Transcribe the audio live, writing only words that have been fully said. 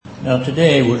Now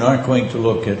today we're not going to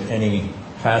look at any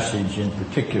passage in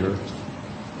particular.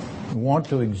 We want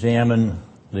to examine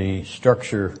the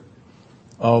structure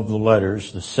of the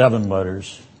letters, the 7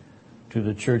 letters to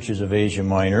the churches of Asia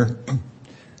Minor.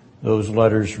 Those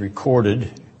letters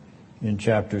recorded in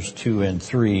chapters 2 and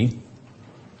 3.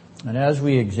 And as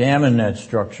we examine that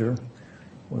structure,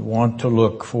 we want to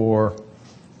look for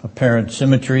apparent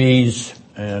symmetries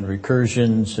and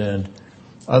recursions and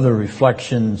other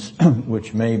reflections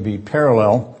which may be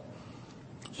parallel,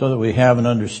 so that we have an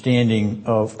understanding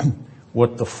of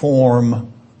what the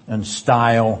form and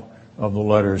style of the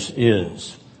letters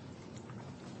is.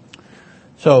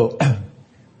 So,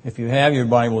 if you have your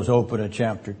Bibles open at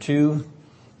chapter 2,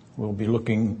 we'll be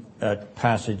looking at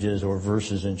passages or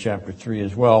verses in chapter 3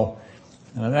 as well.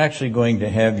 And I'm actually going to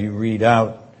have you read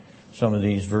out some of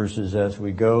these verses as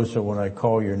we go, so when I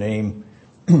call your name,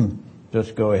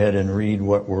 just go ahead and read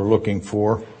what we're looking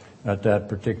for at that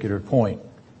particular point.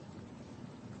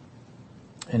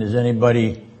 And is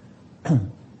anybody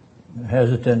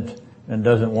hesitant and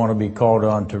doesn't want to be called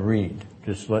on to read?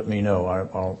 Just let me know.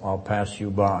 I'll pass you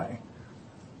by.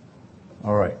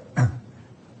 All right.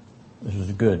 This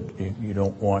is good. You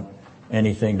don't want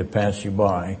anything to pass you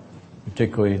by,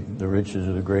 particularly the riches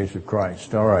of the grace of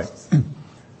Christ. All right.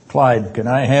 Clyde, can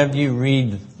I have you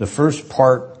read the first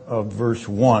part of verse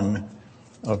 1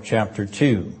 of chapter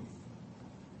 2?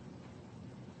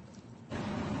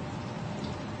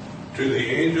 To the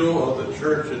angel of the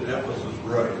church in Ephesus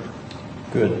write.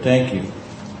 Good, thank you.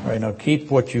 All right, now keep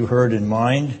what you heard in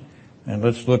mind, and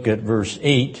let's look at verse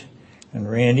 8. And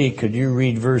Randy, could you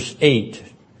read verse 8,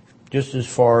 just as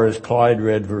far as Clyde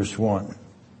read verse 1?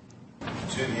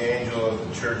 To the angel of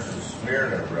the church of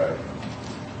Smyrna write.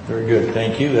 Very good,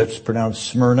 thank you. That's pronounced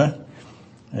Smyrna.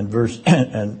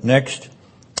 And next,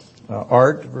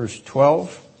 Art, verse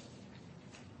 12.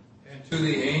 And to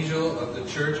the angel of the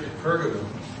church at Pergamum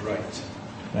write.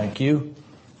 Thank you.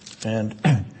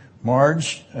 And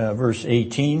Marge, verse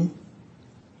 18.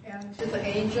 And to the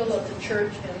angel of the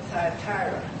church in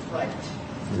Thyatira write.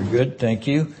 Very good, thank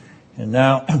you. And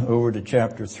now over to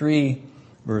chapter 3,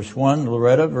 verse 1.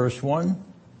 Loretta, verse 1.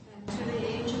 And to the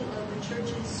angel of the church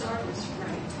in Sardis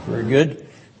write. Very good.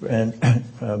 And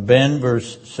Ben,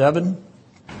 verse 7.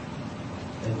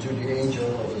 And to the angel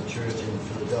of the church in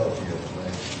Philadelphia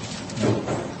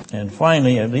write. And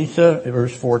finally, Elisa,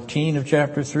 verse 14 of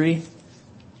chapter 3.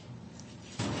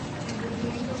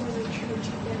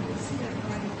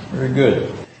 Very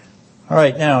good. All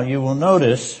right, now you will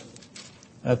notice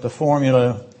that the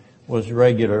formula was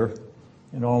regular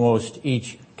in almost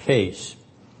each case.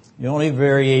 The only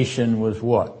variation was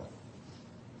what?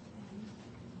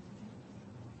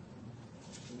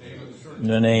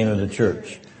 The name of the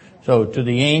church. So to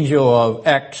the angel of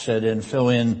X, and then fill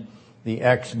in the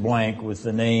X blank with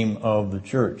the name of the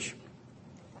church.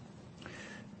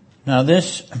 Now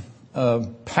this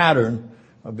pattern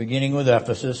of beginning with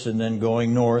Ephesus and then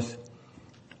going north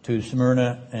to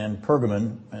Smyrna and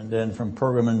Pergamon, and then from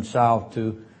Pergamon south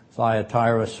to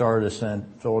Thyatira, Sardis, and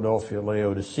Philadelphia,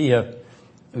 Laodicea,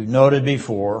 we've noted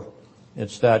before,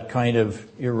 it's that kind of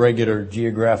irregular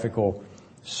geographical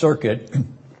circuit,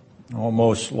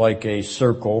 almost like a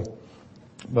circle.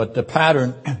 But the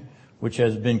pattern, which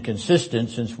has been consistent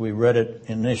since we read it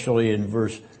initially in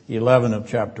verse 11 of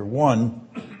chapter 1,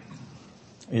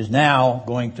 is now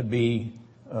going to be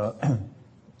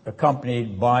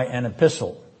accompanied by an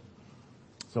epistle.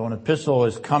 So an epistle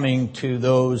is coming to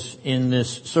those in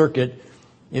this circuit.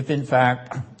 If in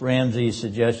fact Ramsey's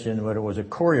suggestion that it was a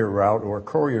courier route or a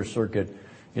courier circuit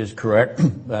is correct,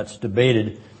 that's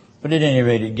debated. But at any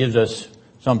rate, it gives us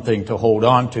something to hold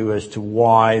on to as to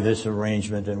why this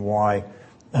arrangement and why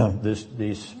this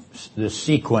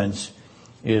sequence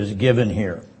is given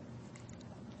here.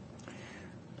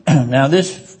 Now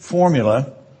this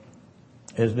formula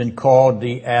has been called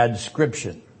the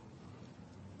adscription.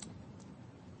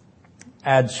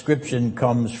 Adscription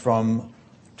comes from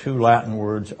 2 Latin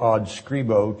words, ad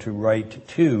scribo, to write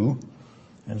to.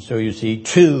 And so you see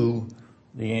to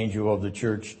the angel of the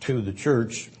church, to the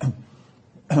church,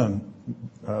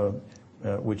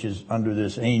 which is under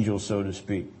this angel, so to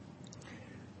speak.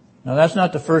 Now that's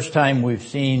not the first time we've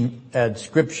seen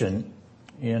adscription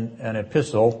in an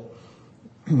epistle.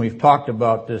 We've talked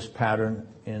about this pattern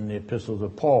in the epistles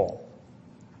of Paul.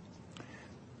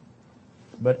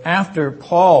 But after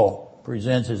Paul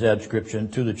presents his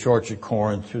adscription to the church at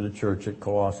Corinth, to the church at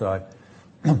Colossae,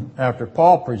 after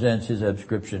Paul presents his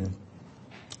adscription,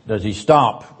 does he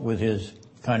stop with his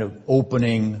kind of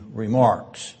opening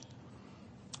remarks?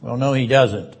 Well, no, he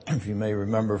doesn't. If you may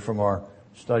remember from our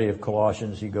study of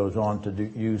Colossians, he goes on to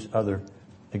use other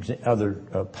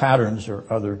patterns or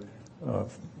other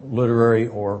literary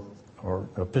or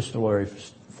epistolary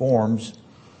forms,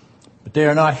 but they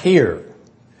are not here.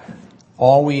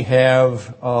 All we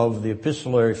have of the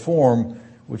epistolary form,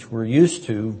 which we're used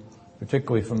to,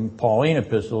 particularly from Pauline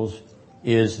epistles,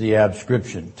 is the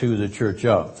adscription, to the church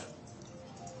of.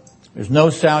 There's no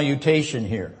salutation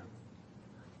here,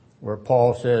 where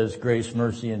Paul says, grace,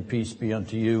 mercy, and peace be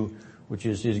unto you, which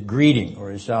is his greeting or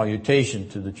his salutation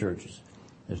to the churches.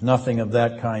 There's nothing of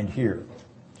that kind here.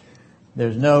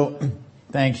 There's no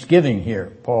thanksgiving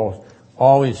here. Paul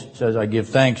always says, I give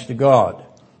thanks to God.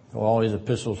 All his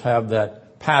epistles have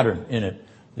that pattern in it,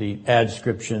 the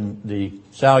adscription, the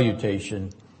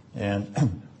salutation,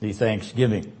 and the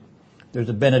thanksgiving. There's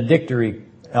a benedictory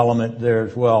element there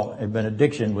as well, a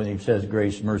benediction when he says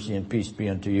grace, mercy, and peace be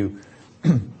unto you.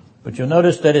 But you'll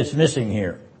notice that it's missing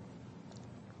here.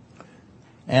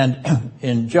 And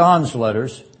in John's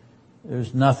letters,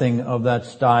 there's nothing of that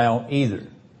style either.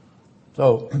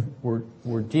 So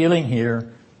we're dealing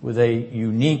here with a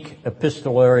unique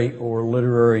epistolary or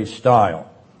literary style.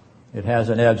 It has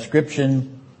an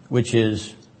adscription which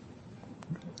is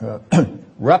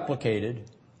replicated,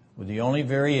 with the only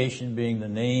variation being the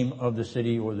name of the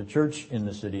city or the church in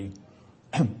the city.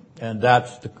 And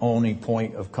that's the only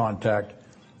point of contact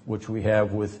which we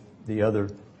have with the other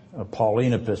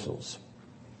Pauline epistles.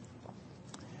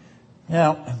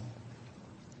 Now,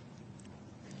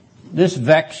 this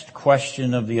vexed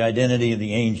question of the identity of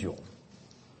the angel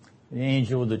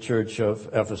of the church of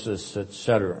Ephesus,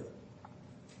 etc.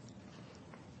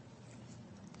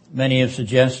 Many have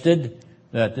suggested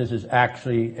that this is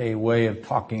actually a way of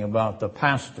talking about the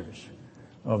pastors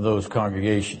of those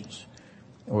congregations,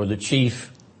 or the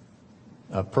chief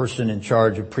person in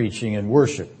charge of preaching and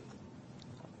worship.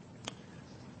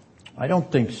 I don't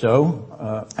think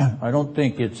so. I don't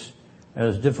think it's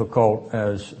as difficult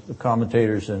as the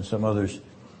commentators and some others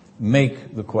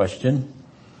make the question.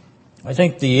 I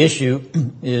think the issue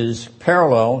is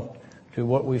parallel to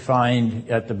what we find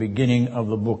at the beginning of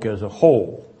the book as a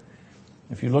whole.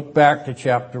 If you look back to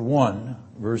chapter 1,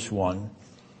 verse 1,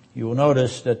 you will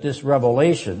notice that this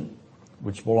revelation,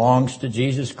 which belongs to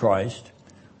Jesus Christ,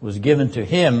 was given to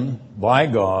him by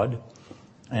God,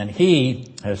 and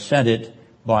he has sent it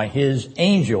by his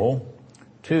angel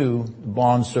to the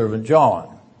bondservant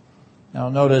John. Now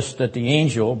notice that the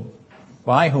angel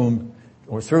by whom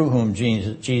or through whom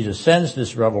Jesus sends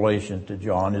this revelation to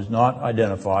John is not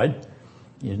identified.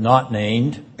 He is not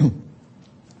named.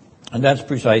 And that's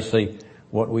precisely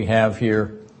what we have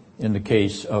here in the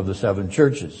case of the 7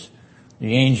 churches.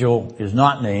 The angel is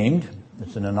not named.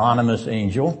 It's an anonymous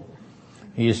angel.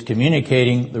 He is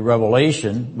communicating the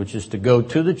revelation, which is to go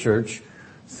to the church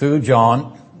through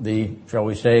John, the, shall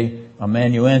we say,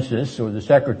 amanuensis, or the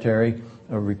secretary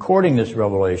of recording this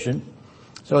revelation,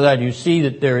 so that you see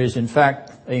that there is in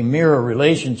fact a mirror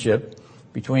relationship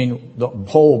between the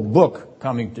whole book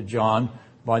coming to John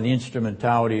by the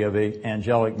instrumentality of an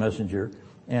angelic messenger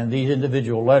and these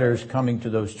individual letters coming to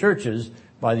those churches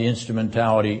by the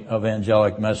instrumentality of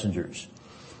angelic messengers.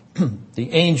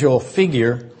 The angel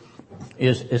figure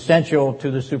is essential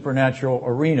to the supernatural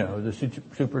arena, or the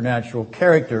supernatural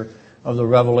character of the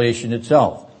revelation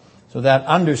itself. So that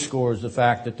underscores the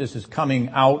fact that this is coming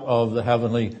out of the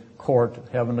heavenly court,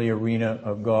 heavenly arena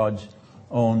of God's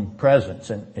own presence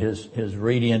and his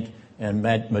radiant and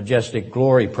majestic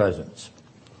glory presence.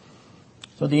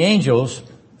 So the angels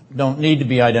don't need to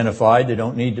be identified. They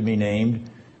don't need to be named.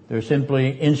 They're simply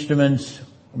instruments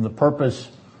for the purpose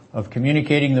of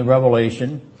communicating the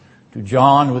revelation to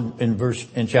John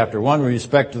in chapter 1 with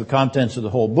respect to the contents of the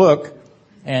whole book,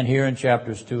 and here in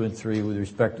chapters 2 and 3 with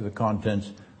respect to the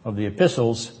contents of the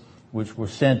epistles which were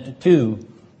sent to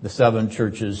the 7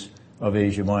 churches of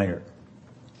Asia Minor.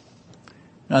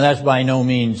 Now that's by no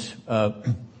means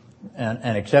an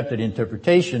accepted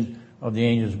interpretation of the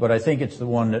angels, but I think it's the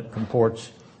one that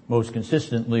comports most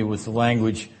consistently with the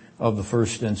language of the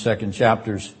first and second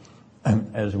chapters,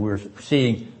 as we're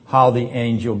seeing how the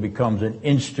angel becomes an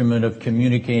instrument of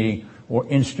communicating or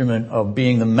instrument of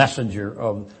being the messenger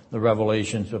of the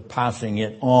revelations, of passing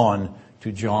it on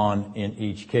to John in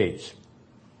each case.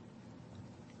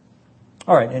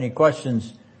 All right, any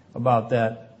questions about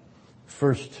that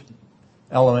first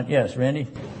element? Yes, Randy?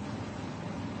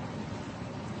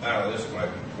 I don't know, this might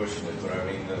be pushing it, but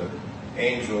I mean, the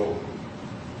angel,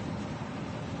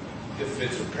 if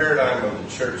it's a paradigm of the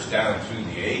church down through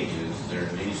the ages, there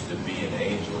needs to be an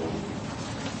angel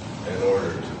in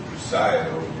order to preside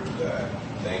over that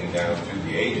thing down through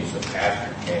the ages. A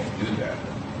pastor can't do that.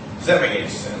 Does that make any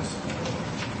sense?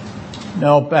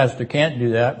 No, pastor can't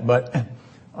do that, but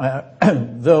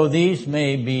Though these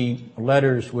may be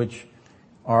letters which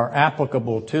are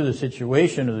applicable to the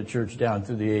situation of the church down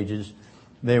through the ages,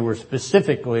 they were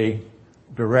specifically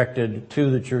directed to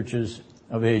the churches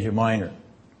of Asia Minor.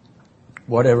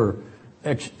 Whatever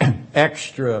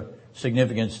extra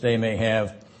significance they may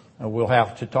have, we'll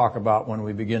have to talk about when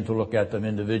we begin to look at them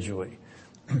individually.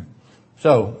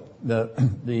 So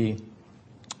the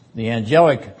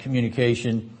angelic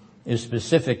communication is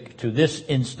specific to this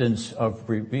instance of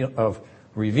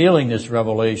revealing this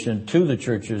revelation to the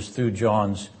churches through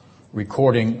John's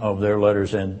recording of their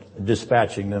letters and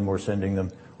dispatching them or sending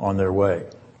them on their way.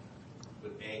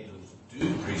 But angels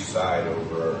do preside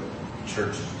over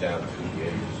churches down through the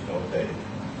ages, don't they?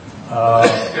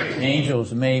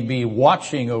 Angels may be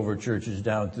watching over churches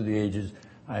down through the ages.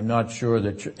 I'm not sure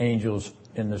that angels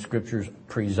in the scriptures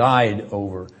preside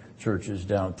over churches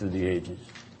down through the ages.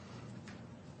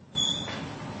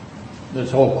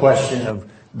 This whole question of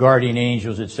guardian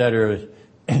angels, etc.,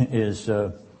 is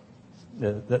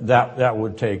that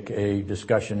would take a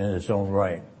discussion in its own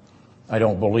right. I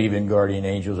don't believe in guardian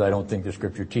angels. I don't think the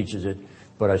scripture teaches it,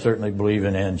 but I certainly believe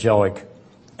in angelic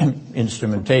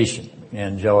instrumentation,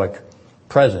 angelic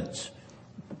presence.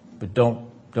 But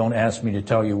don't ask me to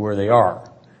tell you where they are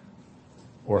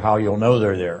or how you'll know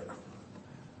they're there.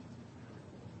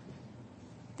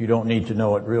 You don't need to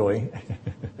know it really.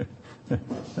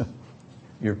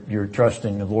 Your trust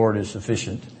in the Lord is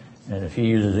sufficient, and if He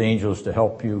uses angels to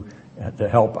help you, to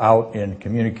help out in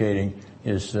communicating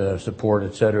His support,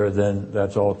 etc., then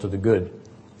that's all to the good.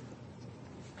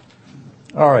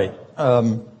 All right.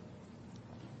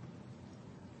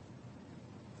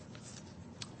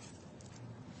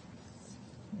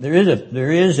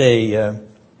 There is a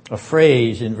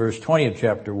phrase in verse 20 of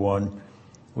chapter 1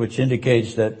 which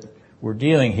indicates that we're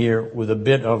dealing here with a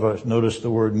bit of a, notice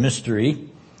the word mystery.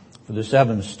 For the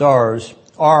 7 stars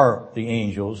are the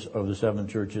angels of the 7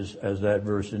 churches, as that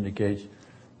verse indicates.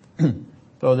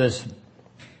 So this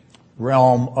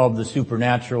realm of the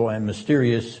supernatural and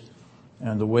mysterious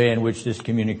and the way in which this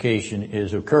communication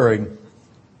is occurring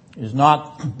is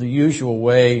not the usual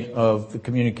way of the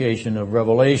communication of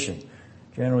revelation.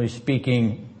 Generally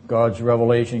speaking, God's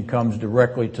revelation comes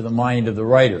directly to the mind of the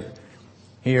writer.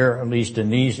 Here, at least in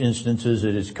these instances,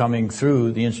 it is coming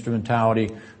through the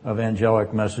instrumentality of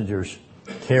angelic messengers,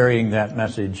 carrying that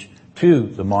message to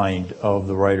the mind of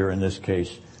the writer, in this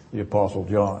case, the Apostle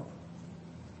John.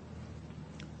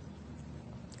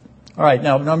 All right,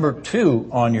 now number 2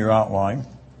 on your outline.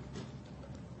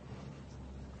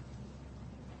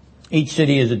 Each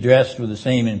city is addressed with the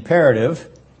same imperative.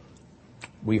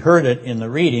 We heard it in the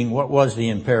reading. What was the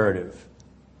imperative?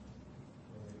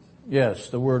 Yes,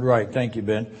 the word right. Thank you,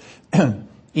 Ben.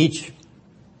 Each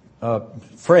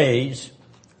phrase,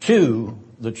 to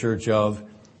the church of,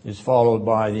 is followed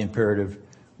by the imperative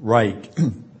right.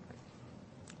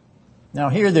 Now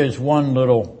here there's one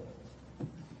little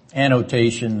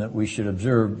annotation that we should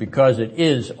observe, because it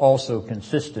is also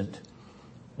consistent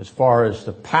as far as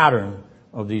the pattern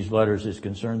of these letters is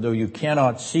concerned, though you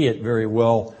cannot see it very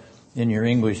well in your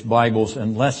English Bibles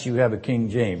unless you have a King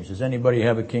James. Does anybody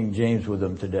have a King James with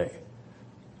them today?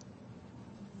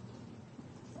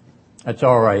 That's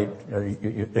all right.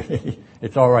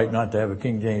 It's all right not to have a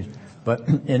King James. But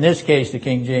in this case, the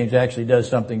King James actually does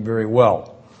something very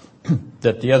well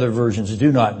that the other versions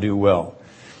do not do well.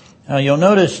 Now you'll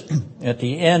notice at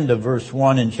the end of verse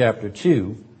 1 in chapter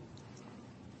 2,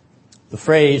 the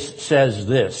phrase says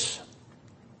this.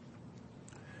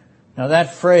 Now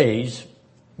that phrase,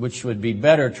 which would be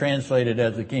better translated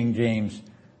as the King James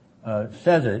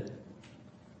says it,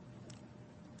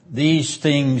 these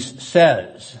things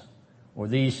says, or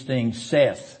these things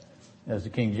saith, as the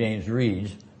King James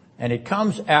reads, and it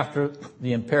comes after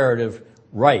the imperative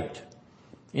right.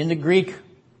 In the Greek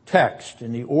text,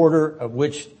 in the order of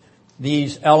which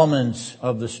these elements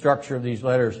of the structure of these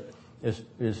letters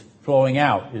is flowing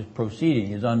out, is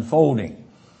proceeding, is unfolding.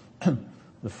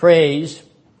 The phrase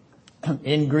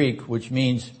in Greek, which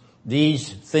means these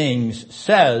things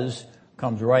says,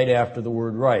 comes right after the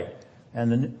word right.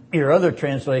 And your other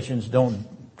translations don't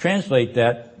translate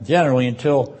that generally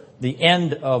until the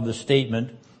end of the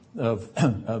statement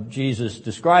of Jesus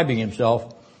describing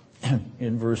himself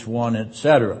in verse 1,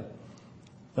 etc.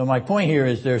 So my point here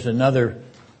is there's another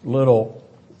little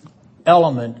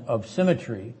element of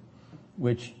symmetry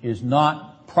which is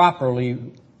not properly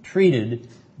treated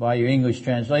by your English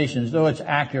translations. Though it's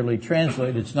accurately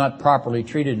translated, it's not properly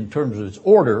treated in terms of its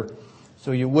order,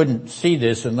 so you wouldn't see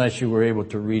this unless you were able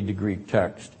to read the Greek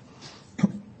text.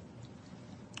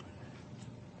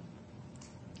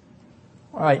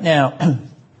 All right, now, the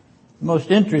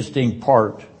most interesting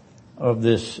part of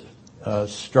this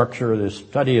structure, this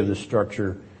study of the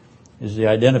structure, is the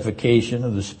identification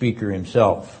of the speaker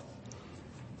himself.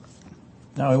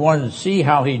 Now, we wanted to see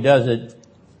how he does it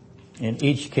in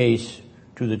each case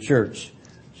to the church.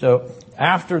 So,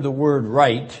 after the word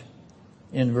right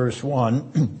in verse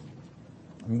 1,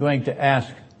 I'm going to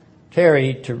ask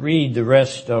Terry to read the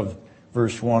rest of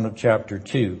verse 1 of chapter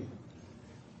 2.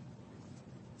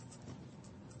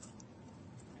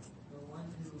 The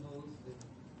one who holds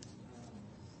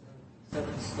the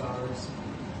 7 stars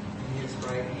in his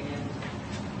right hand,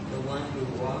 the one who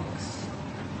walks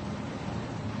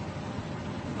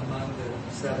among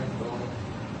the 7 golden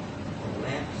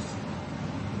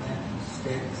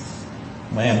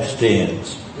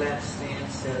lampstands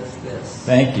says this.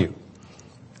 Thank you.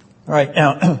 All right,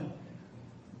 now,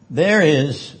 there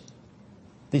is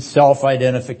the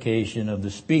self-identification of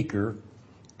the speaker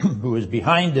who is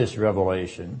behind this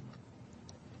revelation,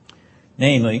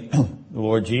 namely the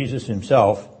Lord Jesus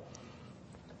himself.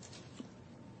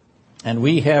 And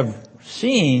we have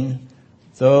seen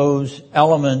those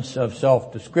elements of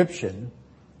self-description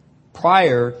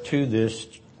prior to this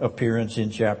appearance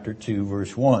in chapter 2,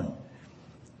 verse 1.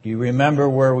 Do you remember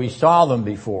where we saw them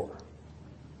before?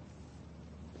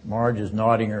 Marge is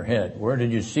nodding her head. Where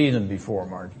did you see them before,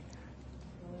 Margie?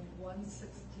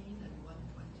 1:16 and 1:20.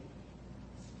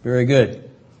 Very good.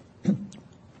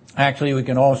 Actually, we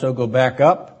can also go back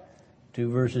up to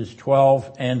verses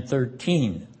 12 and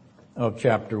 13 of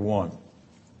chapter 1.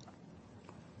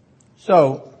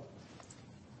 So,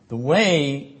 the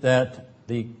way that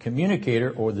the communicator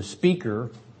or the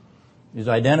speaker is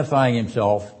identifying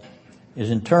himself is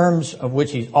in terms of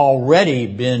which he's already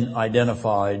been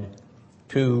identified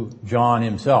to John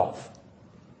himself.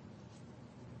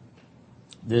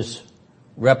 This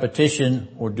repetition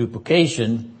or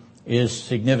duplication is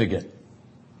significant.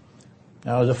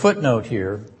 Now, as a footnote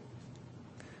here,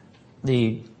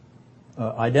 the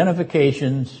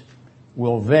identifications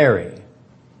will vary.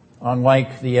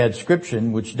 Unlike the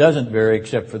adscription, which doesn't vary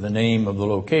except for the name of the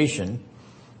location,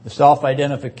 the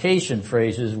self-identification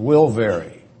phrases will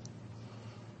vary.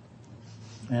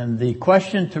 And the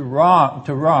question to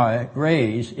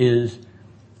raise is,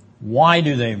 why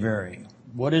do they vary?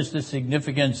 What is the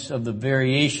significance of the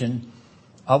variation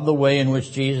of the way in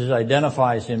which Jesus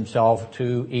identifies himself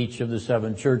to each of the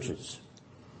 7 churches?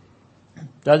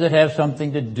 Does it have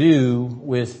something to do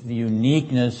with the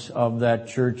uniqueness of that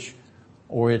church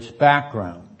or its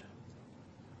background?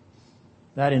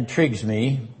 That intrigues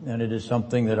me, and it is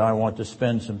something that I want to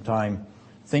spend some time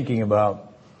thinking about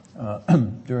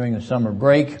during the summer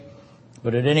break.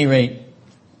 But at any rate,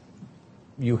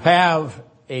 you have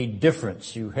a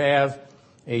difference. You have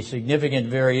a significant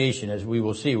variation, as we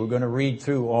will see. We're going to read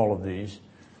through all of these.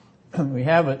 We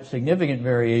have a significant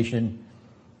variation.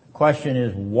 The question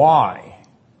is, why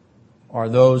are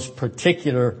those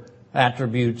particular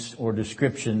attributes or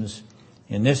descriptions,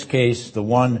 in this case, the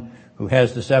one who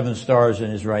has the 7 stars in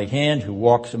his right hand, who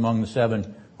walks among the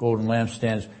 7 golden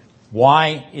lampstands,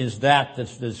 why is that the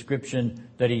description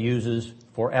that he uses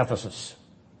for Ephesus?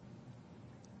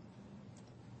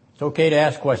 It's okay to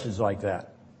ask questions like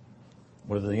that.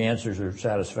 Whether the answers are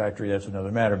satisfactory, that's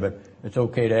another matter, but it's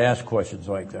okay to ask questions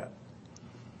like that.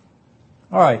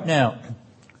 All right, now,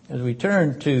 as we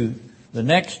turn to the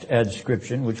next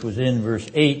adscription, which was in verse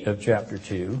 8 of chapter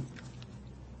 2,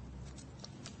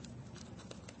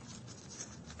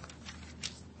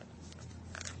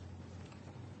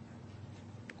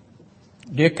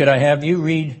 Dick, could I have you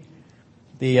read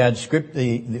the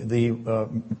the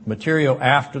material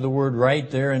after the word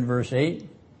right there in verse 8?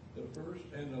 The first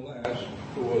and the last,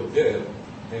 who was dead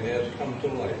and has come to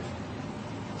life.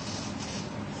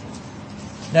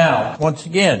 Now, once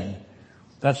again,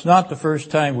 that's not the first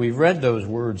time we've read those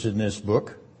words in this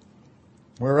book.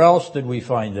 Where else did we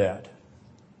find that?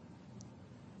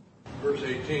 Verse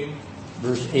 18.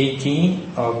 Verse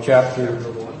 18 of chapter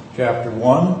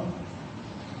 1.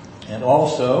 And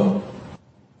also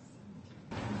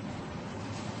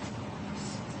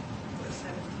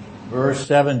verse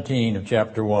 17 of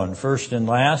chapter 1. First and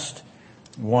last,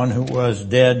 one who was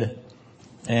dead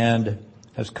and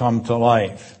has come to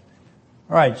life.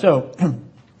 All right, so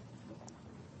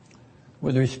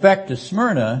with respect to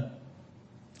Smyrna,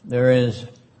 there is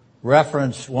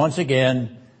reference once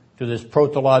again to this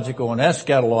protological and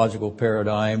eschatological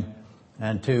paradigm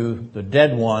and to the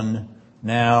dead one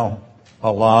now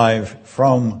alive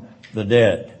from the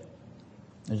dead.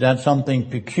 Is that something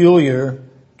peculiar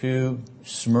to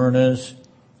Smyrna's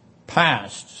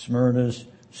past, Smyrna's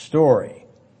story?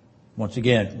 Once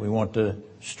again, we want to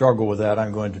struggle with that.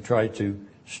 I'm going to try to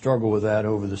struggle with that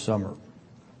over the summer.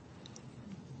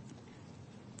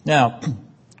 Now,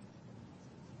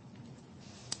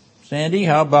 Sandy,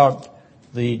 how about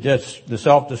the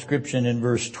self-description in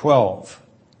verse 12?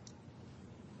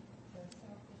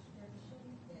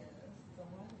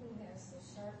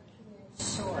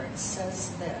 Sword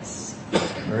says this.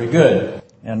 Very good.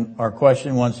 And our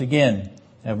question once again,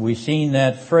 have we seen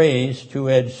that phrase,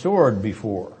 two-edged sword,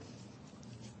 before?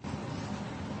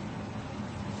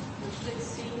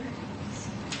 16.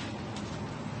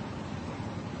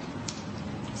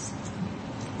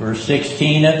 Verse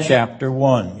 16 of chapter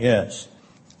 1, yes.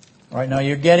 All right, now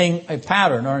you're getting a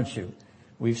pattern, aren't you?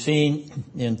 We've seen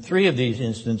in 3 of these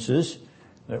instances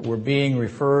that we're being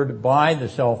referred by the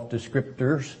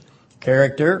self-descriptors,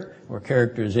 character or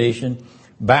characterization,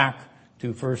 back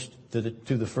to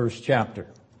the first chapter.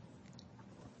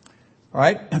 All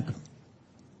right?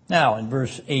 Now, in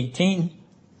verse 18,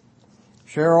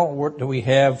 Cheryl, what do we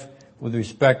have with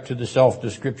respect to the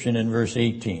self-description in verse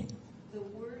 18? The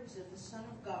words of the Son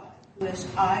of God, who has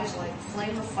eyes like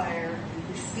flame of fire, and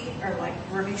whose feet are like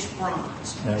burnished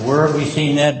bronze. And where have we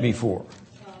seen that before?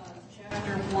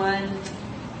 Chapter 1,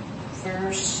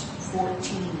 verse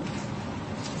 14,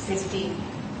 15.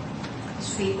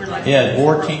 His feet were like... Yeah,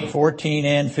 14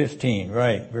 and 15.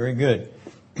 Right, very good.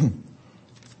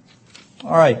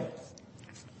 All right.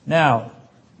 Now,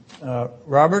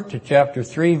 Robert, to chapter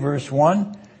 3, verse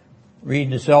 1. Read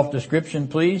the self-description,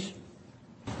 please.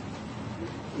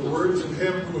 The words of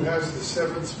him who has the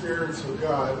 7 spirits of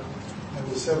God and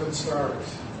the 7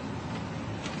 stars.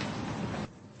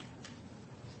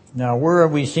 Now, where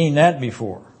have we seen that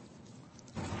before?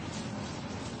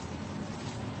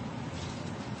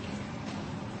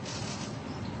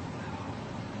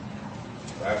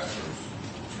 Last verse,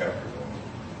 chapter 1.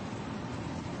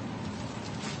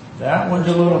 That one's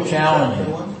a little challenging.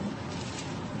 Chapter 1?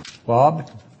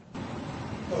 Bob?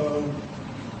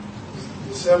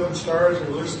 The 7 stars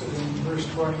are listed in verse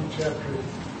 20,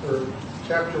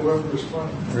 chapter 1, verse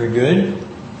 20. Very good.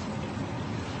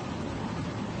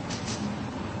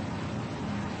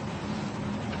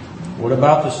 What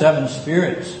about the 7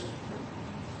 spirits?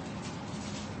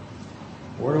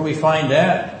 Where do we find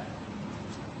that?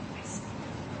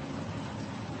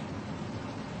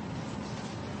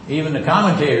 Even the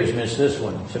commentators miss this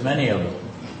one, so many of them.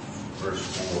 Verse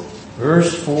 4.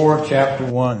 Verse 4, chapter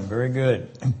 1. Very good.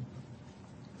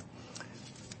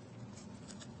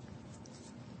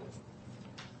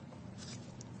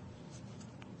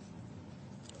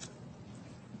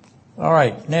 All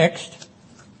right, next.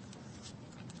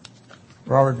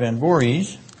 Robert Van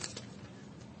Voorhees.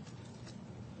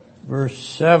 Verse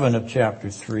 7 of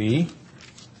chapter 3.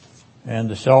 And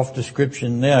the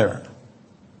self-description there.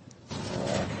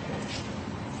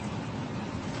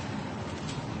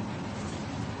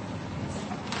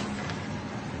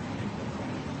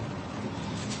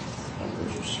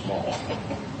 Numbers are small.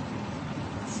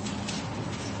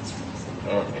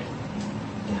 Okay.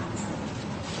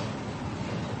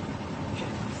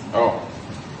 Oh.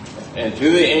 And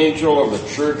to the angel of the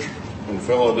church in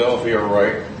Philadelphia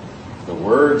write, the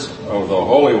words of the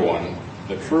Holy One,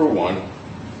 the true one,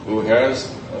 who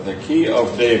has the key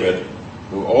of David,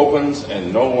 who opens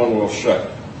and no one will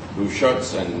shut, who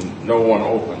shuts and no one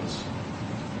opens.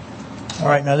 All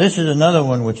right, now this is another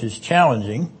one which is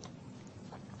challenging.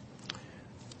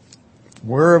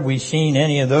 Where have we seen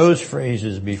any of those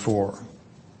phrases before?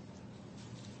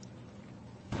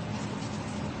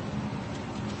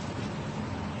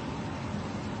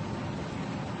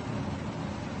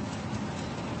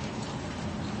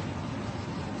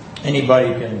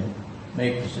 Anybody can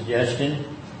make a suggestion?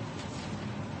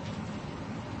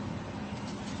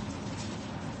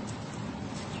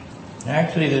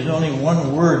 Actually, there's only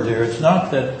one word there. It's not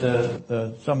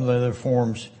that some of the other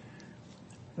forms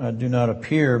do not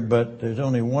appear, but there's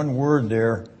only one word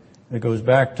there that goes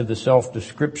back to the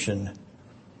self-description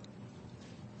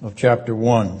of chapter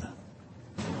 1.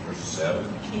 Verse 7.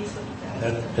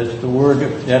 That's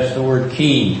the word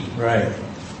key, right.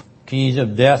 Keys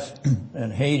of death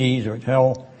and Hades or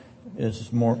hell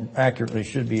is more accurately,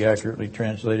 should be accurately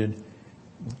translated.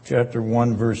 Chapter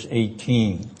 1 verse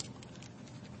 18.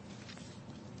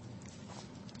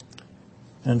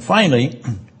 And finally,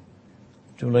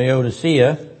 to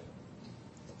Laodicea,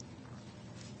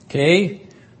 okay,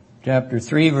 chapter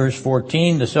 3 verse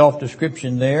 14, the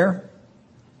self-description there.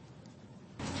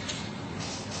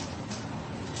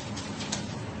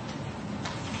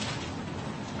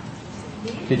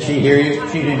 Did she hear you?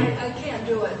 She didn't. I can't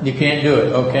do it. You can't do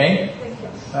it, okay? Thank you.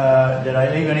 Did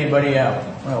I leave anybody out?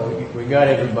 Well, we got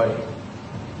everybody.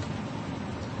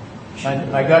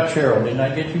 I got Cheryl. Didn't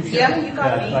I get you, Cheryl? Yeah, you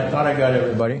got me. I thought I got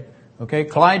everybody. Okay,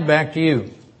 Clyde, back to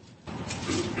you.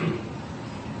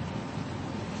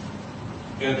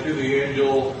 And to the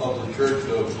angel of the church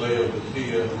of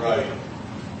Laodicea write,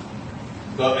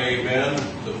 the Amen,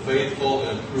 the faithful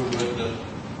and true witness,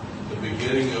 the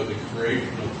beginning of the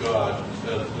creation of God,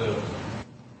 says this.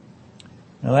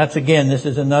 Now this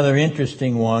is another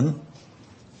interesting one,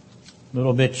 a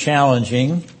little bit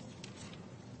challenging.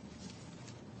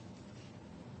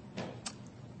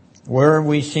 Where have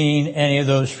we seen any of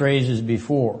those phrases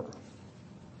before?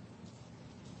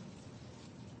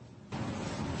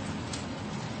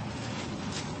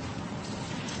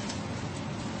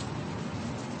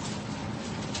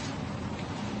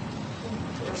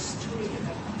 Verse 2, you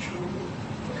have true.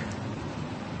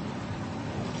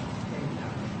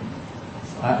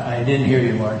 I didn't hear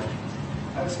you, Mark.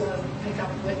 I was going to pick up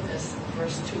witness in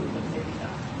verse 2, but maybe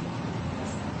not.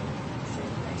 That's not the same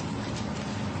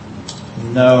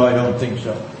thing. No, I don't think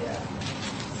so. Yeah.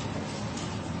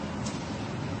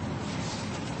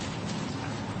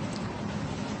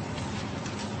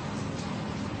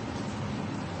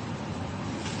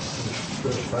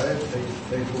 Verse 5,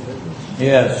 faithful witness.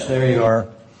 Yes, there you are.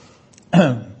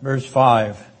 Verse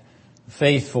 5,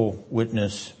 faithful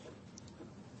witness.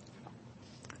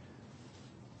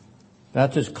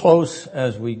 That's as close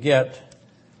as we get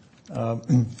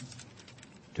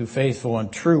to faithful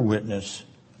and true witness.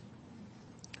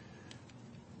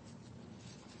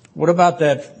 What about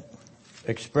that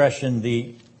expression,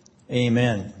 the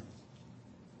Amen?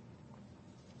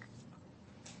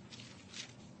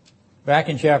 Back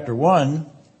in chapter 1,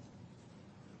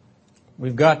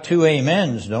 we've got two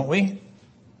amens, don't we?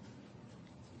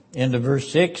 End of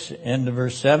verse 6, end of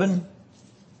verse 7.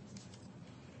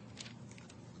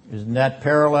 Isn't that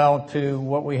parallel to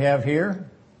what we have here?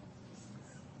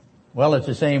 Well, it's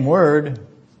the same word,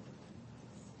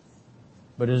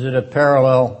 but is it a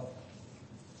parallel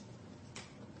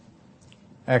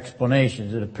explanation?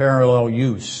 Is it a parallel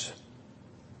use?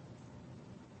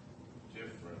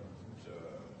 Different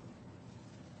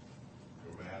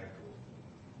grammatical.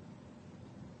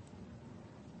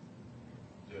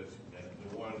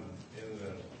 The one in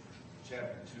the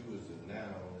chapter 2 is a noun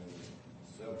and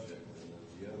subject, and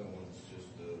the other one's just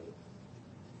a,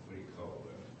 what do you call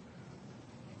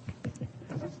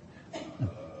that?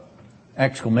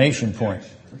 Exclamation point.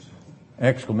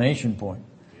 Exclamation point.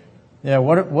 Yeah,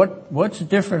 what's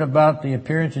different about the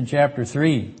appearance in chapter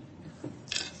 3?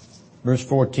 Verse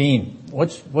 14.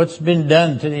 What's been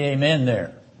done to the amen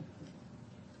there?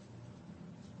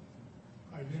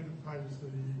 Identifies the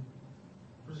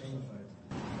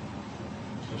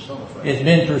Personified. It's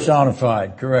been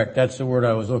personified, correct. That's the word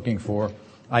I was looking for.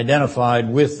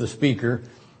 Identified with the speaker,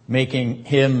 making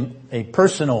him a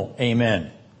personal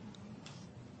amen.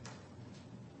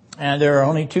 And there are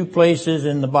only two places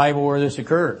in the Bible where this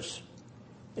occurs.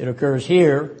 It occurs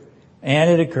here, and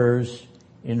it occurs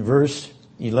in verse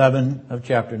 11 of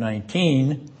chapter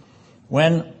 19,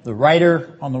 when the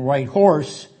rider on the white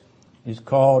horse is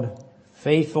called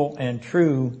faithful and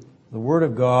true, the word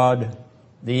of God,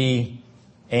 the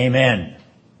Amen.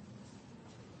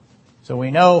 So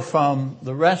we know from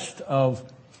the rest of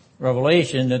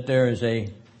Revelation that there is a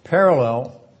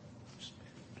parallel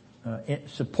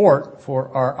support for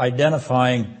our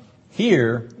identifying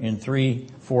here in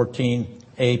 3:14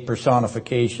 a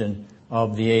personification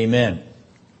of the Amen.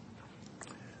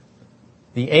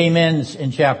 The Amens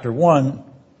in chapter 1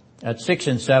 at 6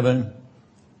 and 7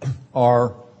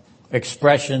 are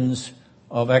expressions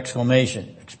of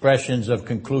exclamation, expressions of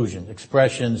conclusion,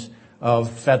 expressions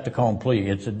of fait accompli,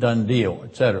 it's a done deal,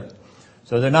 etc.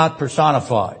 So they're not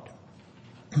personified.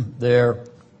 They're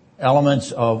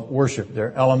elements of worship.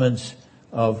 They're elements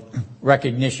of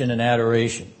recognition and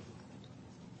adoration.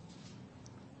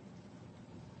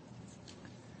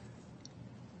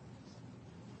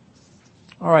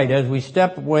 All right, as we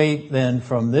step away then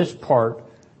from this part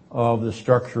of the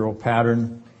structural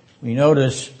pattern, we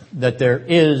notice that there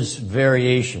is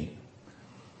variation.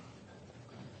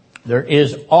 There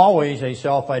is always a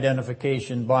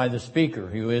self-identification by the speaker,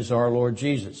 who is our Lord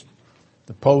Jesus,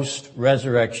 the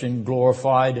post-resurrection,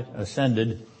 glorified,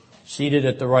 ascended, seated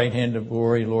at the right hand of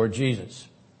glory, Lord Jesus.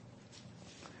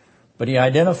 But he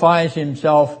identifies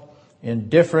himself in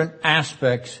different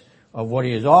aspects of what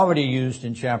he has already used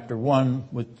in chapter 1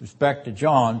 with respect to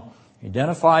John. He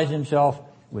identifies himself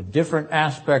with different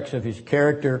aspects of his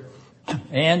character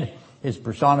and his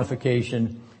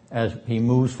personification as he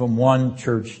moves from one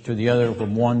church to the other,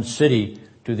 from one city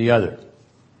to the other.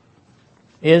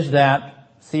 Is that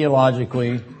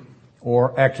theologically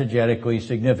or exegetically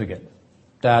significant?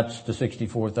 That's the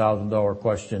 $64,000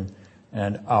 question,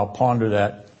 and I'll ponder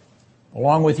that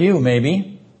along with you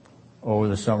maybe over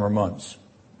the summer months.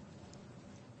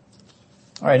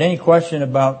 All right, any question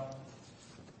about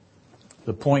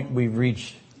the point we've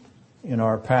reached in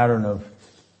our pattern of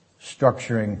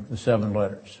structuring the 7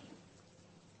 letters.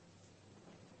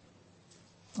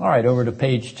 All right, over to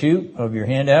page 2 of your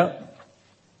handout.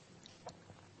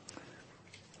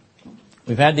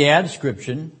 We've had the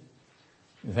adscription.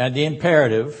 We've had the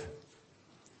imperative.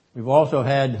 We've also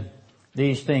had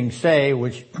these things say,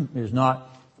 which is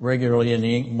not regularly in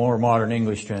the more modern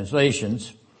English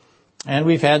translations. And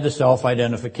we've had the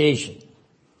self-identification.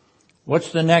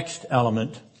 What's the next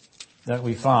element that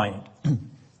we find?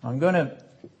 I'm going to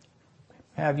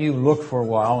have you look for a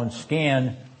while and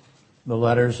scan the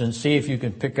letters and see if you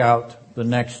can pick out the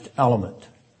next element.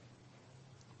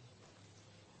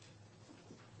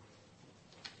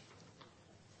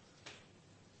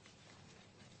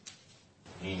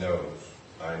 He knows.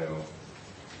 I know.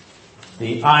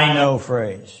 The I know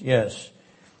phrase, yes.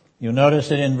 You'll notice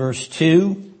it in verse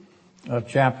 2 of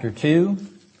chapter 2,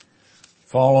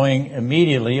 following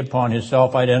immediately upon his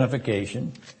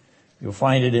self-identification. You'll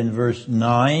find it in verse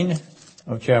 9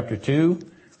 of chapter 2,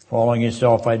 following his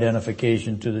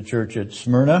self-identification to the church at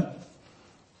Smyrna.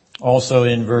 Also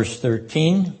in verse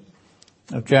 13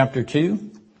 of chapter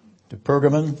 2 to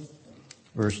Pergamon.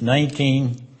 Verse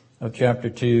 19 of chapter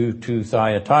 2 to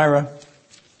Thyatira.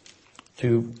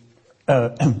 To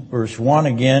verse 1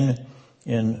 again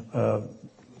in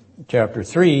chapter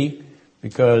 3,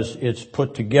 because it's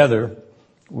put together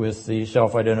with the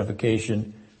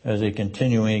self-identification as a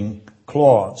continuing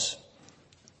clause,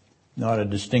 not a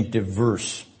distinctive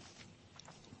verse.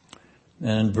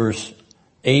 And verse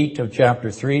 8 of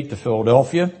chapter 3 to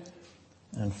Philadelphia,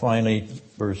 and finally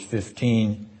verse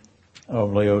 15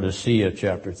 of Laodicea,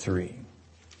 chapter 3.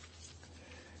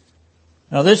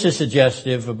 Now this is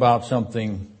suggestive about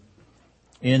something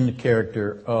in the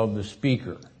character of the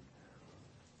speaker.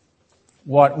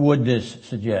 What would this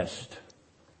suggest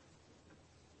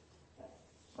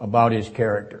about his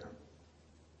character?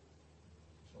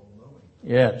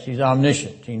 Yes, he's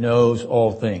omniscient. He knows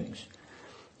all things.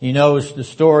 He knows the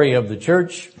story of the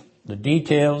church, the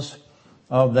details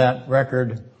of that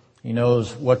record. He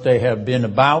knows what they have been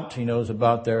about. He knows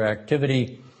about their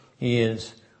activity. He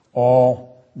is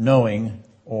all-knowing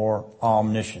or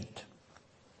omniscient.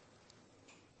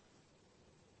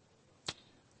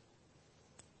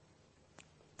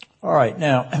 All right,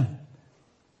 now,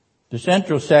 the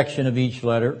central section of each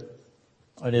letter,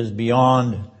 it is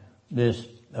beyond this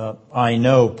I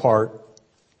know part,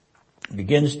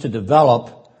 begins to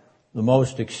develop the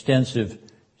most extensive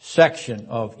section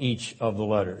of each of the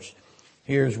letters.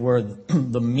 Here's where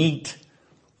the meat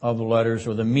of the letters,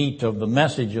 or the meat of the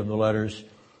message of the letters,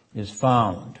 is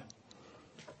found.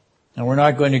 Now, we're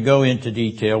not going to go into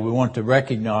detail. We want to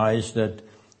recognize that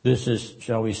this is,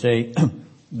 shall we say,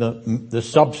 the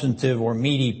substantive or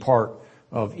meaty part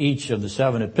of each of the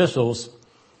 7 epistles.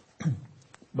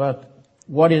 But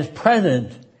what is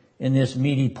present in this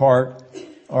meaty part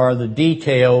are the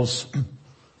details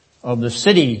of the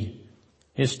city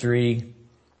history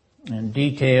and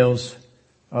details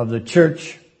of the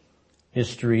church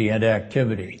history and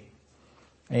activity.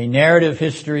 A narrative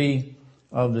history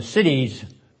of the city's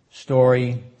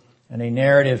story and a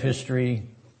narrative history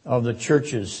of the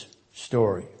church's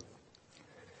story.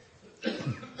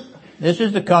 This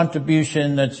is the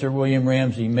contribution that Sir William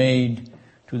Ramsay made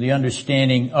to the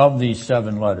understanding of these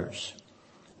 7 letters.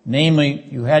 Namely,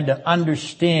 you had to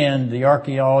understand the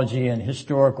archaeology and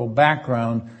historical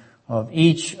background of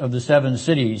each of the 7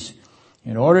 cities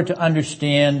in order to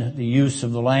understand the use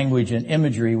of the language and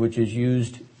imagery which is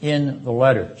used in the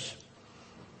letters.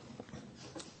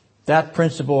 That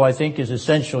principle, I think, is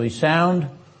essentially sound,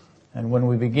 and when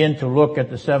we begin to look at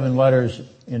the 7 letters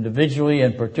individually,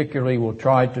 and particularly we'll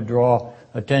try to draw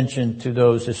attention to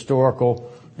those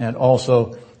historical and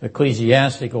also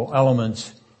ecclesiastical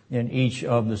elements in each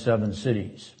of the 7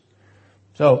 cities.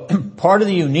 So, part of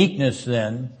the uniqueness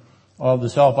then of the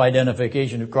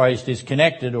self-identification of Christ is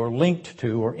connected or linked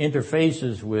to or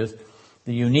interfaces with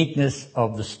the uniqueness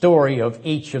of the story of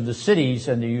each of the cities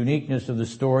and the uniqueness of the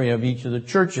story of each of the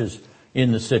churches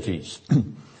in the cities.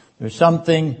 There's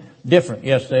something different.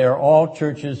 Yes, they are all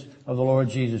churches of the Lord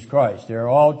Jesus Christ. They are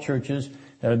all churches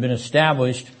that have been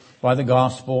established by the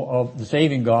gospel of the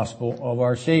saving gospel of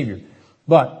our Savior.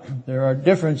 But there are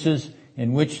differences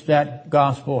in which that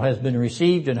gospel has been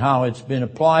received and how it's been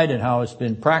applied and how it's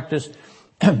been practiced.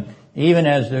 Even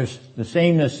as there's the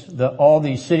sameness, all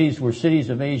these cities were cities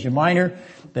of Asia Minor.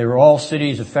 They were all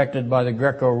cities affected by the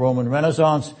Greco-Roman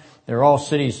Renaissance. They're all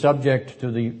cities subject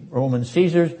to the Roman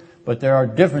Caesars, but there are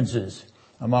differences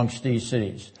amongst these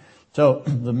cities. So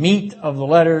the meat of the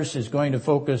letters is going to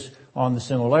focus on the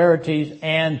similarities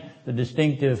and the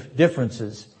distinctive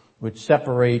differences which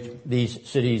separate these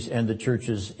cities and the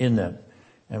churches in them.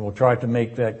 And we'll try to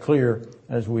make that clear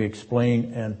as we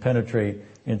explain and penetrate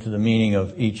into the meaning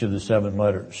of each of the 7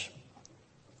 letters.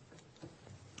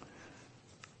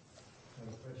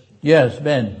 Yes,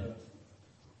 Ben.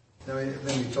 Now,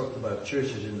 when we talked about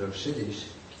churches in those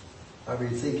cities, are we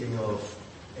thinking of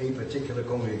a particular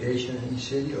congregation in each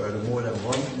city, or are there more than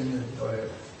one, or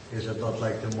is it not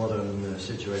like the modern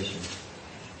situation?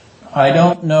 I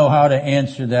don't know how to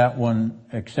answer that one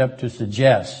except to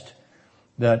suggest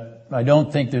that I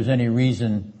don't think there's any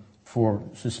reason for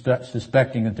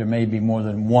suspecting that there may be more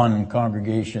than one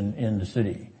congregation in the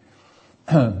city.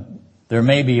 There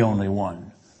may be only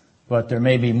one, but there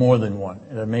may be more than one.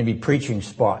 There may be preaching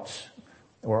spots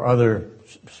or other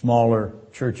smaller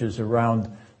churches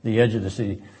around the edge of the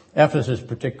city. Ephesus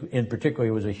in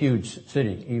particular was a huge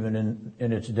city, even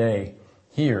in its day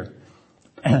here.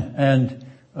 And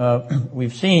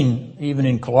we've seen, even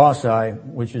in Colossae,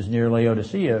 which is near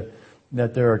Laodicea,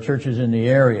 that there are churches in the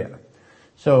area.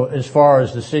 So as far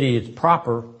as the city is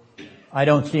proper, I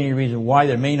don't see any reason why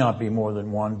there may not be more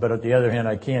than one, but on the other hand,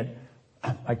 I can't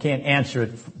answer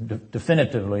it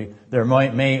definitively. There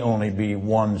may only be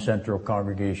one central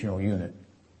congregational unit.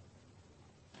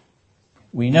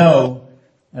 We know,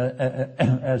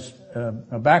 as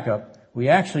a backup, we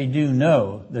actually do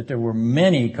know that there were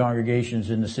many congregations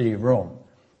in the city of Rome,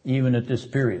 even at this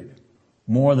period.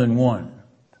 More than one.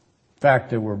 In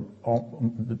fact,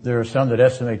 there are some that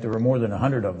estimate there were more than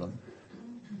 100 of them.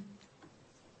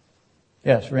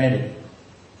 Yes, Randy.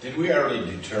 Did we already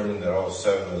determine that all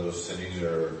 7 of those cities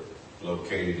are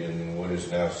located in what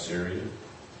is now Syria?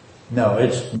 No,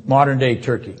 it's modern day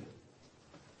Turkey.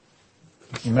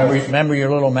 Remember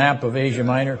your little map of Asia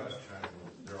Minor?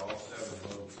 They're all 7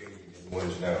 located in what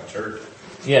is now Turkey?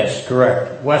 Yes,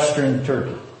 correct. Western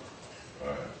Turkey.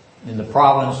 In the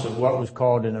province of what was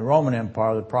called in the Roman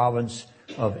Empire, the province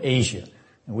of Asia.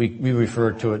 And we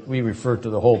refer to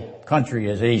the whole country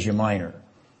as Asia Minor.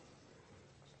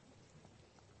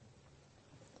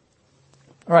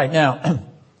 All right, now,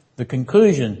 the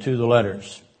conclusion to the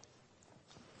letters.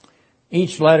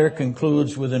 Each letter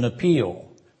concludes with an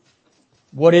appeal.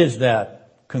 What is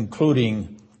that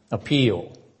concluding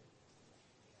appeal?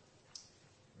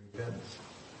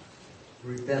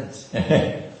 Repent.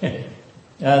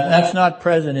 That's not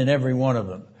present in every one of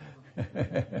them.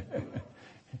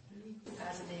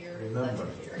 Remember.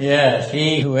 Yes,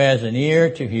 he who has an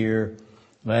ear to hear,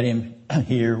 let him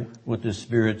hear what the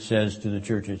Spirit says to the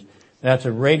churches. That's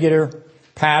a regular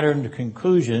patterned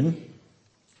conclusion,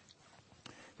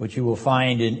 which you will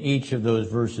find in each of those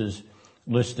verses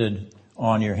listed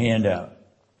on your handout.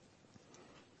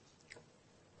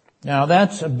 Now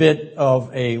that's a bit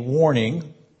of a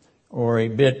warning, or a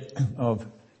bit of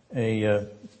an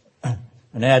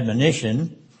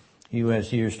admonition. He who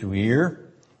has ears to hear,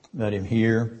 let him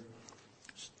hear.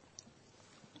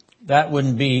 That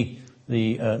wouldn't be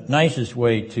the nicest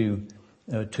way to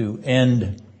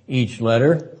end each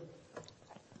letter.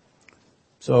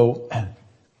 So,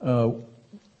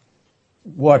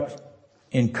 what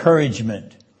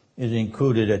encouragement is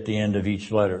included at the end of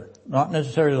each letter? Not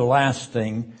necessarily the last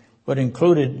thing, but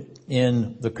included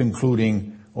in the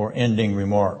concluding or ending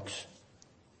remarks.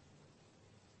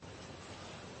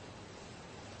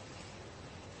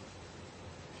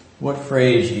 What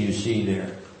phrase do you see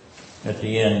there at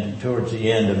the end, towards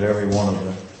the end of every one of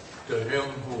them? To him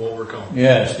who overcomes.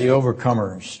 Yes, the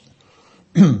overcomers.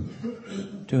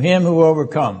 To him who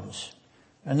overcomes.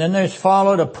 And then there's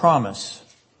followed a promise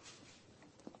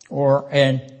or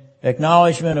an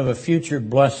acknowledgement of a future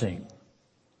blessing.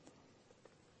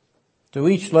 So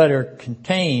each letter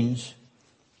contains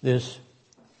this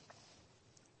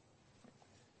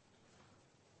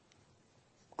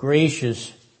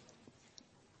gracious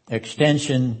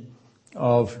extension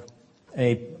of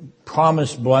a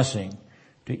promised blessing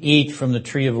to eat from the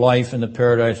tree of life in the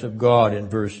paradise of God in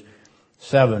verse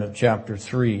 7 of chapter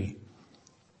 3.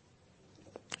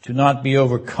 To not be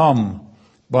overcome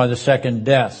by the second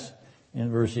death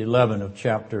in verse 11 of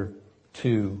chapter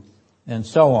 2, and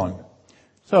so on.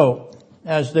 So,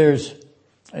 as there's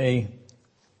an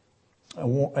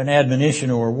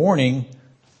admonition or a warning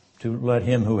to let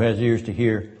him who has ears to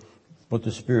hear what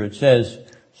the Spirit says,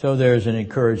 so there's an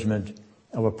encouragement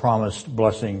of a promised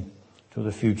blessing to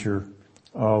the future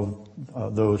of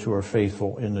those who are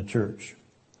faithful in the church.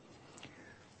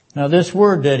 Now this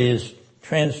word that is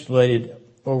translated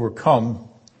overcome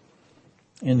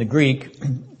in the Greek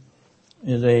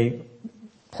is a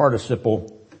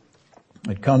participle.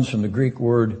 It comes from the Greek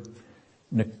word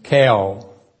nikao,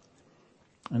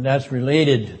 and that's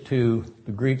related to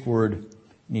the Greek word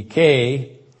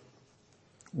Nike,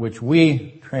 which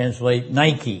we translate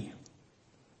Nike.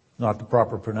 Not the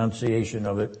proper pronunciation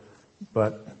of it,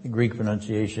 but the Greek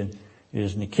pronunciation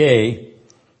is Nike.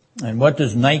 And what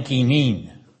does Nike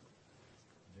mean?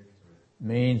 It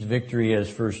means victory, as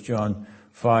 1 John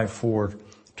 5:4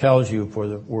 tells you, for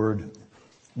the word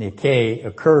Nike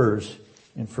occurs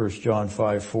in 1 John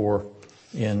 5:4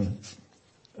 and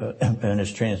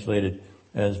is translated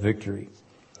as victory.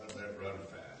 Run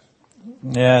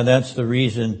fast. Yeah, that's the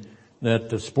reason that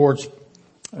the sports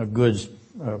goods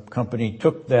company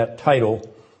took that title.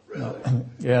 Really?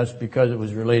 Yes, because it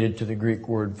was related to the Greek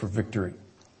word for victory.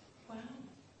 Wow.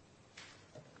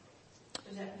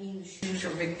 Does that mean the shoes are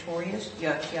victorious?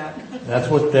 Yuck, yuck. That's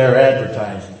what they're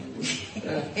advertising.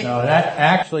 No, that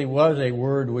actually was a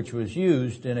word which was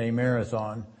used in a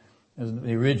marathon,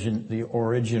 the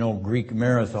original Greek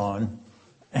marathon,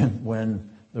 when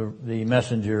the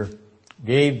messenger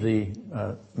gave the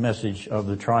message of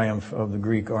the triumph of the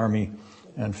Greek army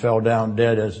and fell down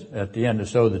dead at the end.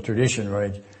 So the tradition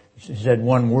reads, he said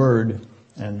one word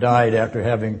and died after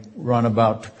having run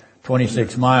about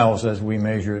 26 miles as we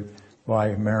measure it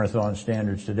by marathon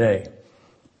standards today.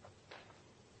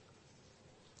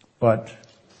 But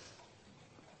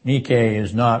Nike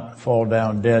is not fall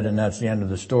down dead, and that's the end of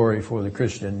the story for the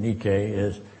Christian. Nike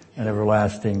is an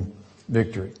everlasting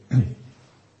victory.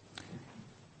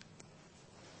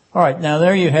 All right, now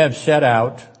there you have set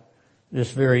out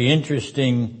this very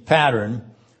interesting pattern,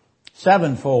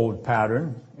 sevenfold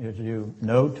pattern, as you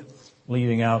note,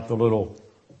 leaving out the little,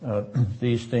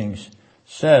 these things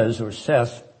says or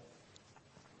saith.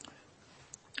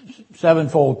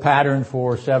 Sevenfold pattern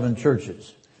for 7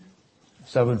 churches.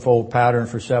 Sevenfold pattern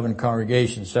for 7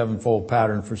 congregations. Sevenfold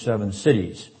pattern for 7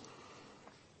 cities.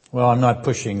 Well, I'm not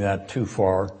pushing that too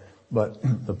far, but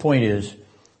the point is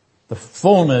the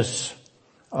fullness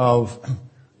of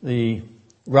the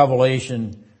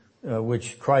revelation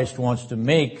which Christ wants to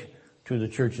make to the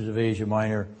churches of Asia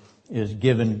Minor is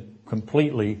given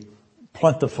completely,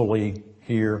 plentifully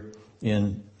here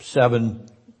in 7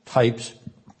 types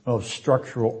of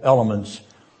structural elements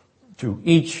to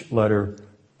each letter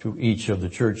to each of the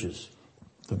churches.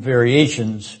 The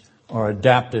variations are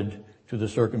adapted to the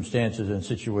circumstances and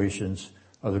situations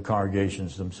of the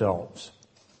congregations themselves.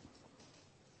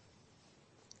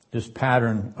 This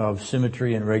pattern of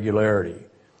symmetry and regularity,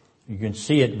 you can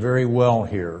see it very well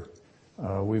here.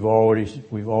 We've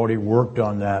already worked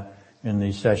on that in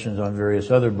these sessions on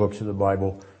various other books of the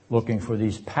Bible, looking for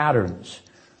these patterns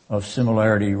of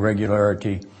similarity,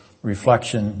 regularity,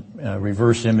 reflection,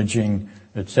 reverse imaging,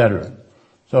 etc.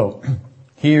 So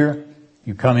here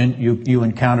you come in, you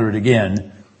encounter it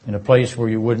again in a place where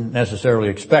you wouldn't necessarily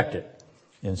expect it,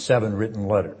 in 7 written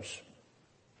letters.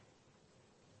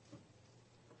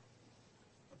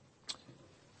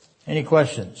 Any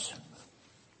questions?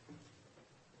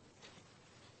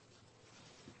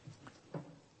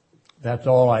 That's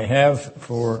all I have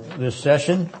for this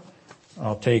session.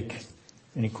 I'll take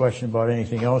any question about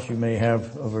anything else you may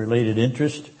have of related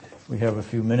interest. We have a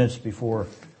few minutes before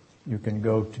you can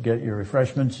go to get your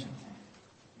refreshments.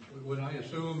 Would I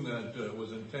assume that it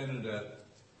was intended that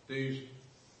these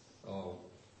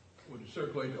would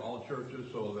circulate to all churches,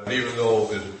 so that even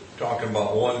though it's talking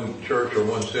about one church or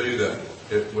one city, that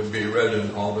it would be read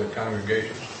in all the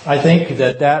congregations? I think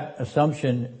that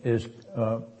assumption is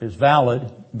valid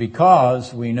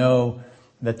because we know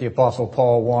that the Apostle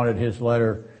Paul wanted his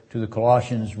letter to the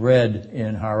Colossians read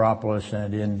in Hierapolis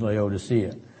and in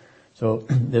Laodicea. So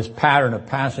this pattern of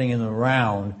passing in the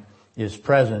round is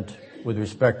present with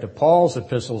respect to Paul's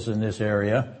epistles in this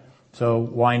area. So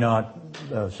why not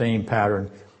the same pattern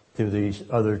to these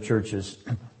other churches,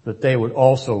 that they would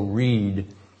also read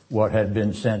what had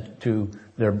been sent to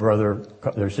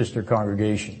their sister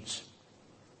congregations.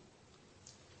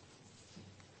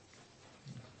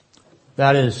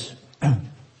 That is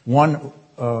one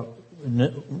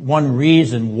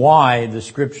reason why the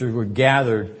scriptures were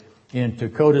gathered into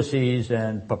codices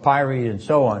and papyri and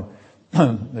so on.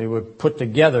 They were put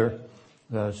together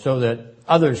so that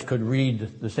others could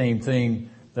read the same thing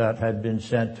that had been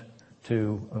sent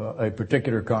to a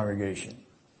particular congregation.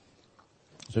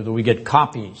 So that we get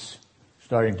copies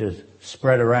starting to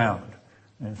spread around.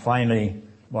 And finally,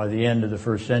 by the end of the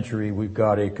 1st century, we've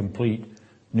got a complete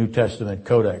New Testament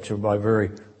codex. Or by very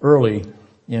early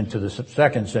into the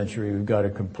 2nd century, we've got a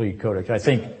complete codex. I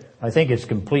think it's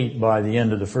complete by the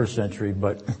end of the 1st century,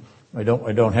 but I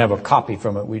don't have a copy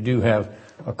from it. We do have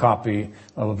a copy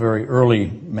of a very early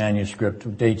manuscript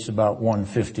that dates about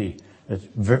 150.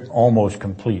 It's almost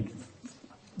complete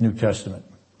New Testament.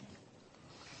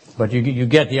 But you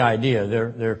get the idea.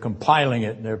 They're compiling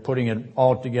it. They're putting it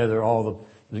all together, all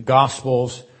the the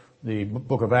Gospels, the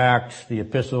book of Acts, the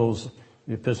epistles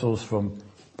from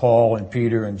Paul and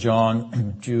Peter and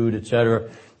John, Jude, etc.,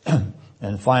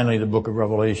 and finally the book of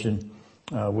Revelation,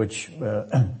 which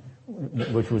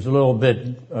was a little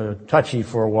bit touchy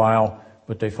for a while,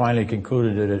 but they finally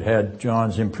concluded that it had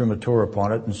John's imprimatur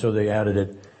upon it, and so they added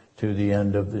it to the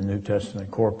end of the New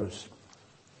Testament corpus.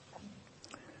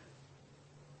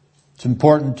 It's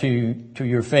important to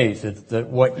your faith that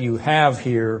what you have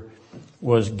here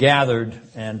was gathered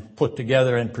and put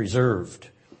together and preserved.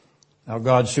 Now,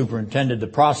 God superintended the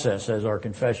process, as our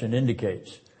confession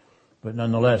indicates, but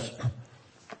nonetheless,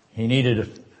 He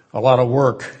needed a lot of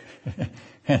work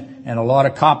and a lot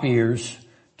of copiers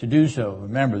to do so.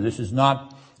 Remember, this is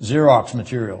not Xerox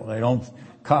material. They don't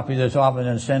copy this off and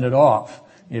then send it off.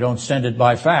 You don't send it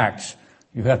by fax.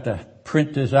 You have to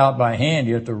print this out by hand.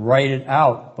 You have to write it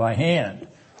out by hand.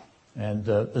 And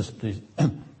the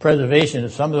preservation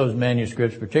of some of those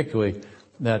manuscripts, particularly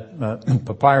that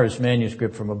papyrus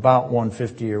manuscript from about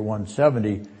 150 or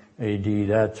 170 AD,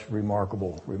 that's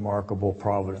remarkable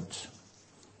providence.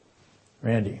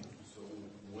 Randy. So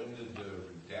when did the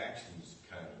redactions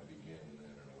kind of begin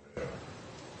then, or whatever?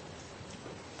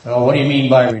 Well, what do you mean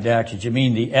by redactions? You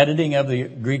mean the editing of the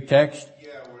Greek text? Yeah,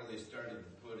 where they started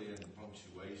to put in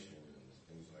punctuation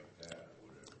and things like that, or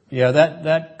whatever. Yeah,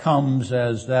 that comes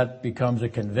as that becomes a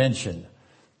convention.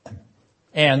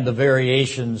 And the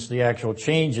variations, the actual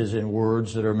changes in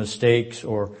words that are mistakes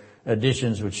or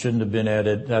additions which shouldn't have been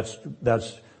added,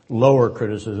 that's lower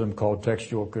criticism called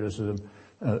textual criticism.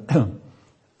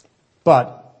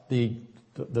 But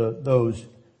those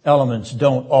elements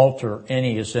don't alter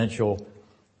any essential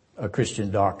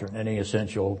Christian doctrine, any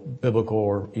essential biblical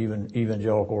or even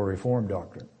evangelical or Reformed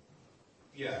doctrine.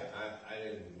 Yeah, I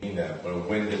didn't mean that, but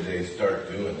when did they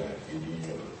start doing that? Did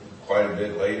you, quite a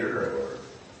bit later, or?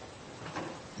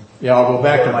 Yeah, I'll go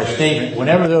back to my statement.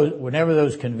 Whenever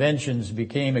those conventions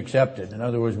became accepted, in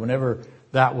other words, whenever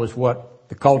that was what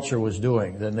the culture was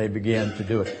doing, then they began to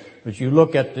do it. But you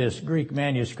look at this Greek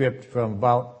manuscript from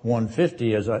about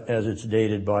 150 as it's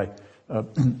dated by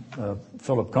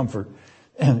Philip Comfort.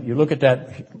 You look at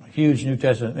that huge New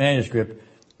Testament manuscript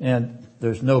and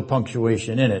there's no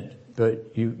punctuation in it.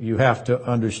 But you have to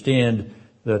understand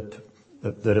that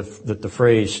the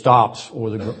phrase stops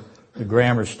or the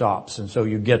grammar stops, and so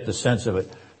you get the sense of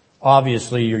it.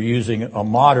 Obviously, you're using a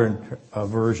modern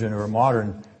version or a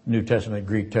modern New Testament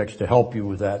Greek text to help you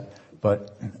with that,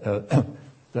 but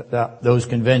those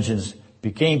conventions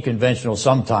became conventional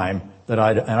sometime, and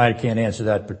I can't answer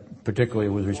that particularly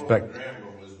with respect. Grammar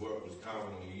was what was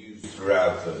commonly used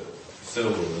throughout the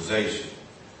civilization.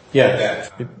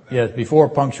 Yes, before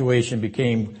punctuation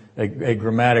became a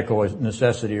grammatical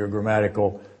necessity or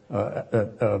grammatical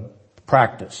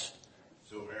practice.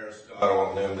 Aristotle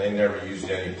and them, they never used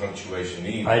any punctuation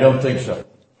either. I don't think so.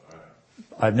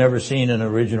 I've never seen an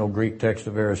original Greek text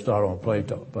of Aristotle and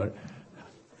Plato,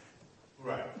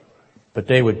 but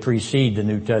they would precede the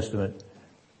New Testament.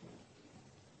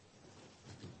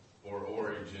 Or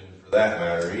Origen, for that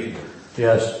matter, either.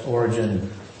 Yes,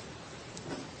 Origen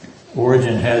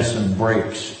has some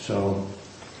breaks, so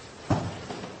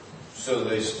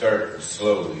they start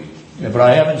slowly. Yeah, but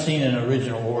I haven't seen an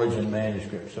original Origen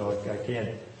manuscript, so I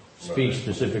can't speak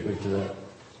specifically to that.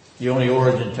 The only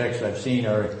Origen texts I've seen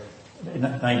are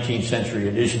 19th century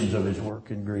editions of his work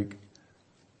in Greek.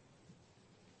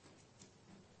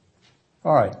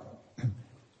 All right.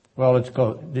 Well, let's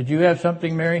go. Did you have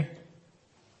something, Mary?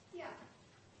 Yeah.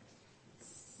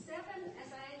 7,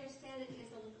 as I understand it, is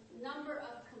a number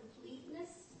of completeness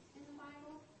in the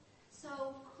Bible.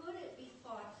 So could it be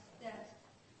thought that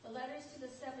the letters to the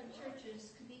 7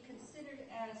 churches could be considered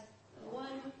as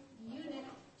one unit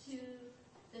to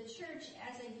the church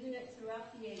as a unit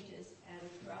throughout the ages and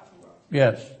throughout the world?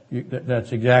 Yes,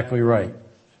 that's exactly right.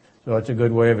 So it's a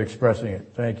good way of expressing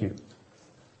it. Thank you.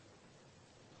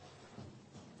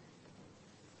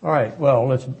 All right, well,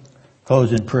 let's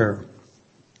close in prayer.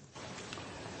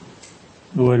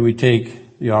 Lord, we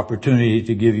take the opportunity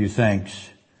to give you thanks,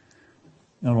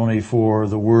 not only for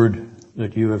the word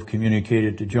that you have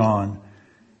communicated to John,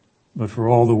 but for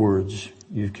all the words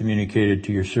you've communicated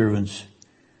to your servants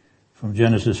from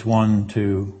Genesis 1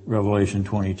 to Revelation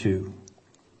 22.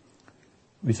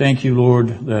 We thank you,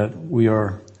 Lord, that we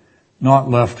are not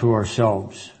left to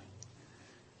ourselves.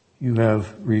 You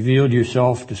have revealed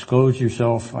yourself, disclosed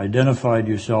yourself, identified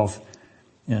yourself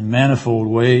in manifold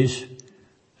ways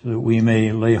so that we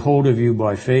may lay hold of you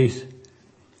by faith,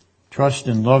 trust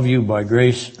and love you by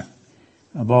grace,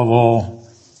 above all,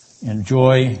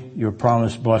 enjoy your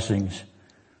promised blessings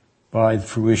by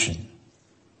fruition.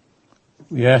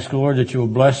 We ask, Lord, that you will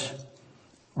bless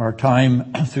our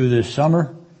time through this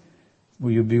summer.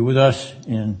 Will you be with us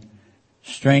in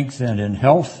strength and in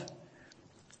health?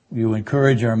 Will you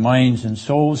encourage our minds and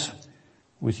souls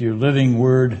with your living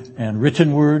word and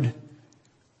written word?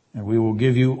 And we will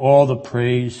give you all the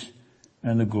praise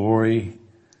and the glory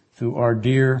through our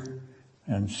dear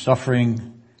and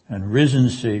suffering and risen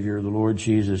Savior, the Lord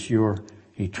Jesus, your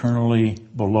eternally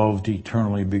beloved,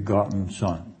 eternally begotten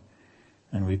Son.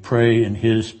 And we pray in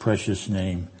his precious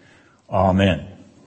name. Amen.